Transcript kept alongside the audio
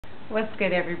What's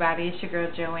good, everybody? It's your girl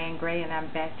JoAnnGray, and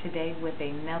I'm back today with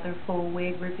another full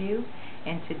wig review.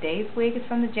 And today's wig is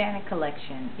from the Janet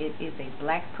collection. It is a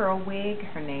black pearl wig.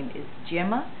 Her name is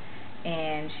Gemma,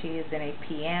 and she is in a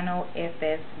Piano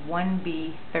FS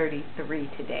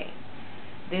 1B33 today.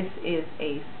 This is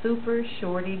a super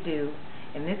shorty do,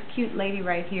 and this cute lady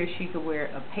right here, she could wear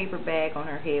a paper bag on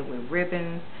her head with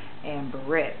ribbons and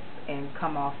barrettes and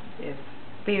come off as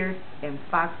fierce and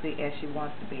foxy as she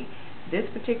wants to be. This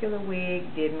particular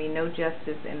wig did me no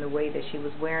justice in the way that she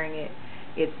was wearing it.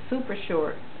 It's super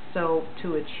short, so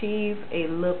to achieve a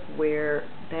look where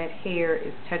that hair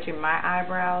is touching my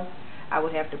eyebrows, I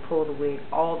would have to pull the wig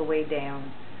all the way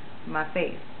down my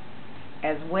face.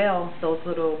 As well, those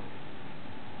little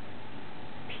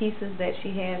pieces that she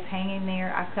has hanging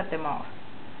there, I cut them off.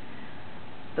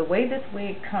 The way this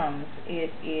wig comes,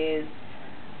 it is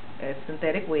a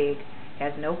synthetic wig,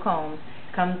 has no combs.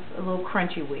 Comes a little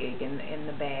crunchy wig in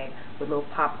the bag with little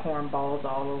popcorn balls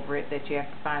all over it that you have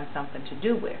to find something to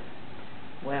do with.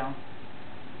 Well,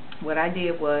 what I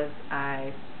did was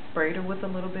I sprayed her with a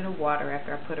little bit of water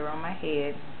after I put her on my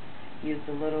head, used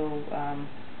a little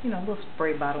little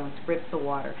spray bottle and spritzed the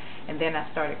water, and then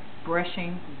I started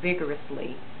brushing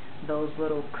vigorously those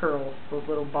little curls, those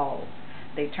little balls.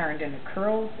 They turned into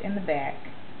curls in the back,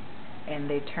 and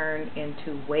they turned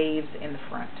into waves in the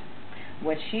front.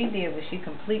 What she did was she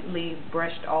completely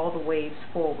brushed all the waves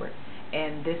forward,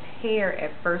 and this hair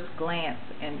at first glance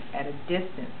and at a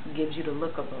distance gives you the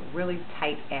look of a really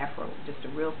tight afro, just a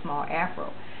real small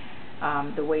afro.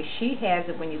 The way she has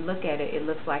it, when you look at it, it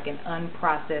looks like an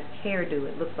unprocessed hairdo.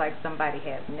 It looks like somebody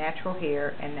has natural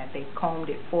hair and that they combed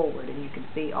it forward, and you can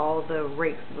see all the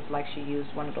rakes. It looks like she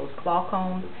used one of those claw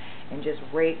combs and just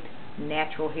raked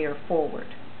natural hair forward.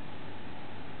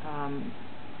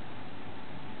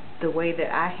 The way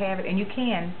that I have it, and you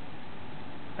can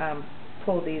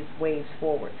pull these waves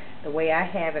forward. The way I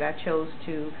have it, I chose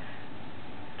to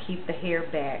keep the hair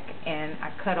back, and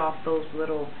I cut off those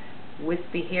little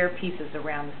wispy hair pieces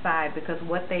around the side, because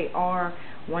what they are,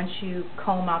 once you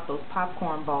comb out those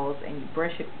popcorn balls and you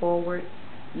brush it forward,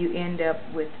 you end up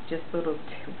with just little,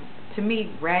 to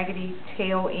me, raggedy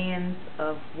tail ends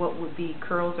of what would be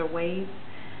curls or waves.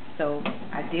 So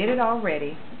I did it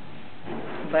already,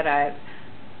 but I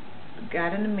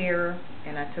got in the mirror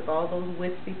and I took all those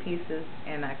wispy pieces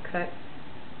and I cut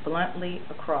bluntly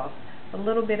across, a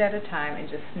little bit at a time, and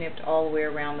just snipped all the way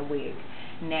around the wig.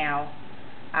 Now,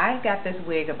 I got this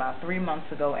wig about 3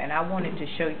 months ago, and I wanted to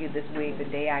show you this wig the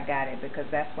day I got it, because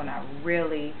that's when I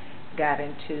really got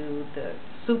into the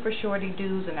super shorty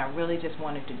do's, and I really just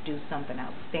wanted to do something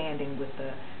outstanding with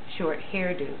the short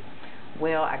hairdo.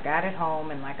 Well, I got it home,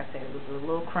 and like I said, it was a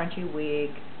little crunchy wig.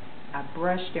 I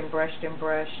brushed and brushed and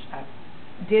brushed. I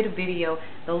did a video.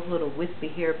 Those little wispy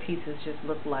hair pieces just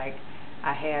looked like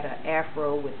I had an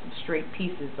afro with some straight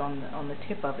pieces on the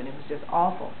tip of it. It was just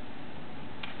awful.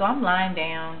 So I'm lying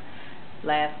down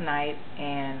last night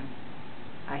and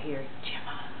I hear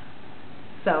Gemma.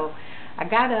 So I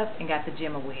got up and got the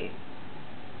Gemma wig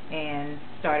and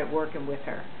started working with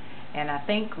her. And I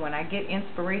think when I get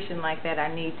inspiration like that,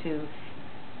 I need to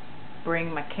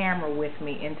bring my camera with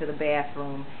me into the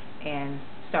bathroom and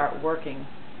start working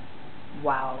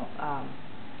while,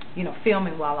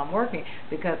 filming while I'm working,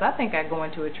 because I think I go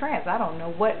into a trance. I don't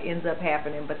know what ends up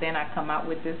happening, but then I come out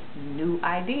with this new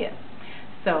idea.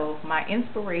 So my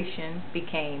inspiration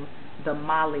became the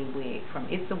Molly wig from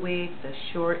It's a Wig, the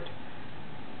short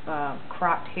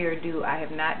cropped hairdo. I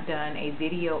have not done a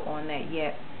video on that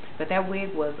yet, but that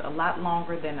wig was a lot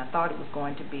longer than I thought it was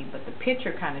going to be, but the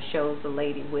picture kind of shows the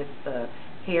lady with the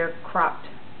hair cropped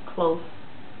close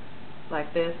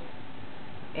like this,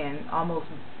 and almost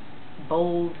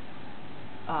bold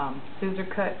scissor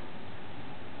cut,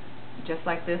 just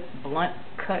like this, blunt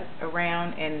cut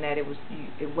around, and that it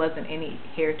wasn't any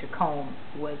hair to comb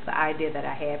was the idea that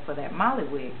I had for that Molly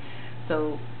wig.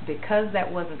 So because that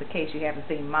wasn't the case, you haven't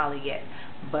seen Molly yet,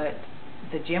 but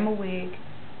the Gemma wig,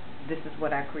 this is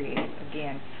what I created.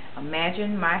 Again,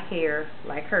 imagine my hair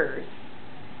like hers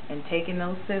and taking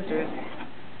those scissors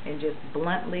and just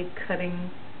bluntly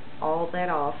cutting all that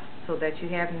off so that you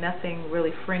have nothing really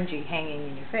fringy hanging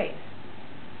in your face.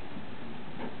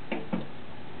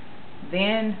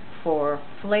 Then for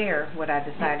flare, what I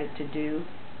decided to do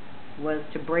was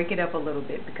to break it up a little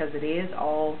bit, because it is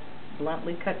all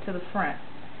bluntly cut to the front.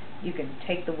 You can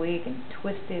take the wig and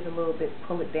twist it a little bit,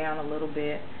 pull it down a little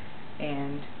bit,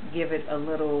 and give it a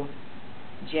little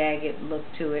jagged look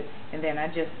to it. And then I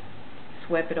just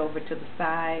swept it over to the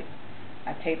side.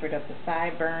 I tapered up the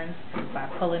sideburns by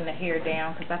pulling the hair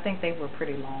down, because I think they were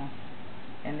pretty long,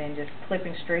 and then just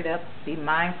clipping straight up. Be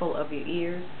mindful of your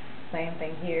ears. Same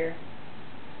thing here.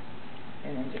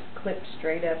 And then just clip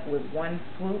straight up with one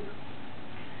swoop.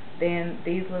 Then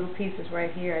these little pieces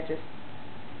right here, I just,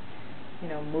 you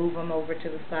know, move them over to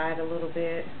the side a little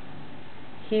bit.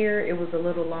 Here it was a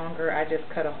little longer. I just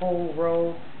cut a whole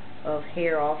row of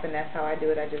hair off, and that's how I do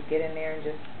it. I just get in there and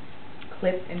just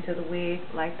clip into the wig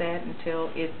like that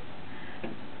until it's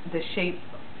the shape,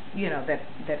 you know,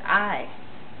 that I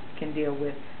can deal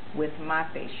with my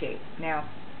face shape. Now,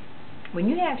 when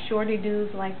you have shorty do's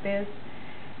like this,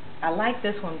 I like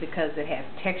this one because it has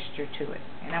texture to it,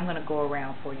 and I'm going to go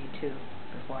around for you too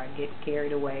before I get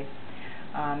carried away.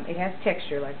 It has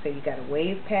texture. Like I say, you got a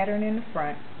wave pattern in the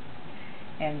front,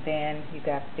 and then you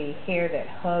got the hair that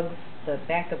hugs the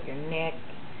back of your neck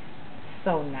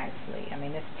so nicely. I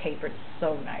mean, it's tapered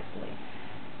so nicely.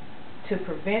 To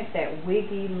prevent that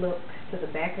wiggy look to the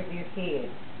back of your head,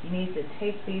 you need to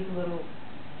take these little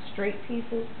straight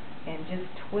pieces and just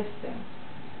twist them,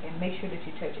 and make sure that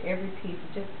you touch every piece.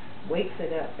 It just wakes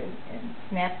it up and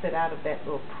snaps it out of that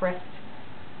little pressed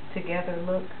together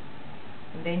look,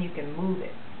 and then you can move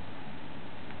it.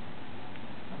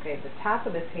 Okay, the top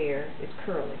of this hair is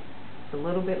curly. It's a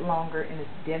little bit longer and it's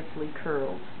densely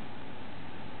curled.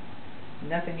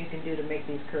 Nothing you can do to make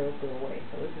these curls go away.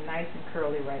 So it's nice and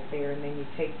curly right there, and then you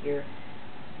take your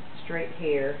straight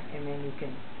hair and then you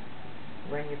can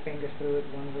run your fingers through it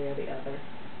one way or the other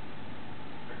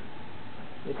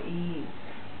with ease.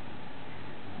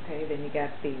 Okay, then you got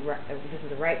this is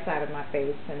the right side of my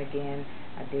face, and again,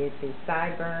 I did the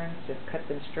sideburns, just cut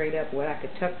them straight up. What I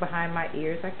could tuck behind my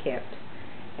ears, I kept.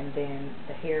 And then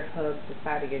the hair hugs the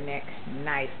side of your neck.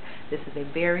 Nice. This is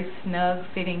a very snug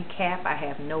fitting cap. I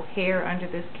have no hair under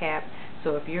this cap,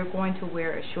 so if you're going to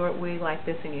wear a short wig like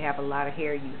this and you have a lot of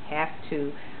hair, you have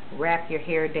to wrap your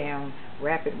hair down,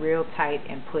 wrap it real tight,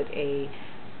 and put a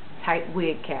tight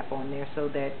wig cap on there so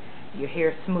that your hair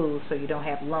is smooth, so you don't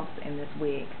have lumps in this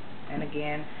wig. And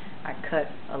again, I cut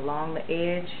along the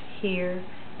edge here,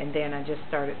 and then I just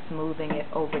started smoothing it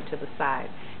over to the side.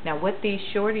 Now, what these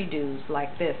shorty do's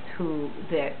like this,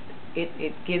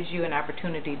 it gives you an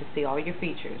opportunity to see all your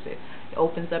features. It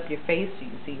opens up your face so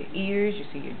you can see your ears, you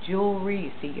see your jewelry,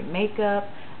 you see your makeup,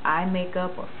 eye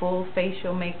makeup or full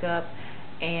facial makeup,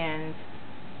 and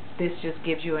this just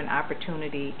gives you an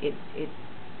opportunity. It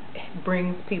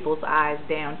brings people's eyes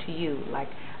down to you. Like,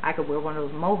 I could wear one of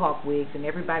those mohawk wigs and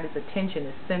everybody's attention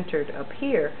is centered up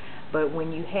here, but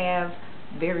when you have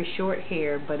very short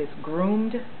hair but it's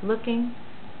groomed looking,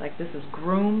 like this is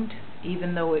groomed,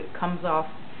 even though it comes off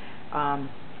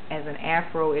as an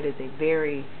afro, it is a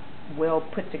very well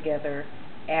put together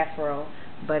afro,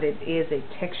 but it is a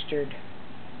textured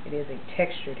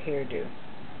hairdo.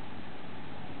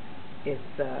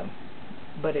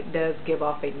 But it does give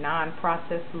off a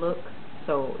non-processed look,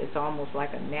 so it's almost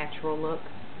like a natural look,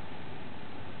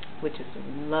 which is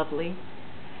lovely.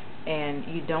 And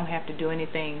you don't have to do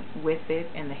anything with it,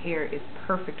 and the hair is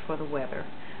perfect for the weather.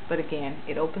 But again,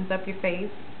 it opens up your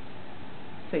face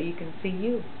so you can see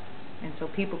you, and so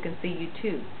people can see you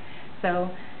too.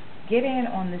 So get in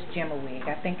on this Gemma wig.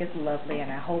 I think it's lovely,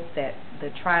 and I hope that the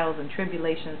trials and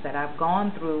tribulations that I've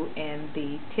gone through and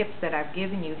the tips that I've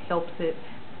given you helps it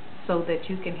so that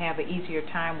you can have an easier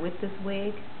time with this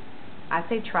wig. I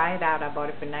say try it out. I bought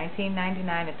it for $19.99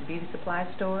 at the beauty supply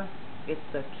store. It's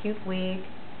a cute wig.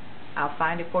 I'll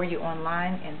find it for you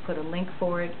online and put a link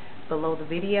for it below the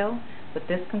video. But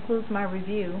this concludes my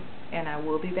review, and I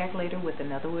will be back later with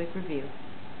another wig review.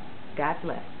 God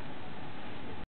bless.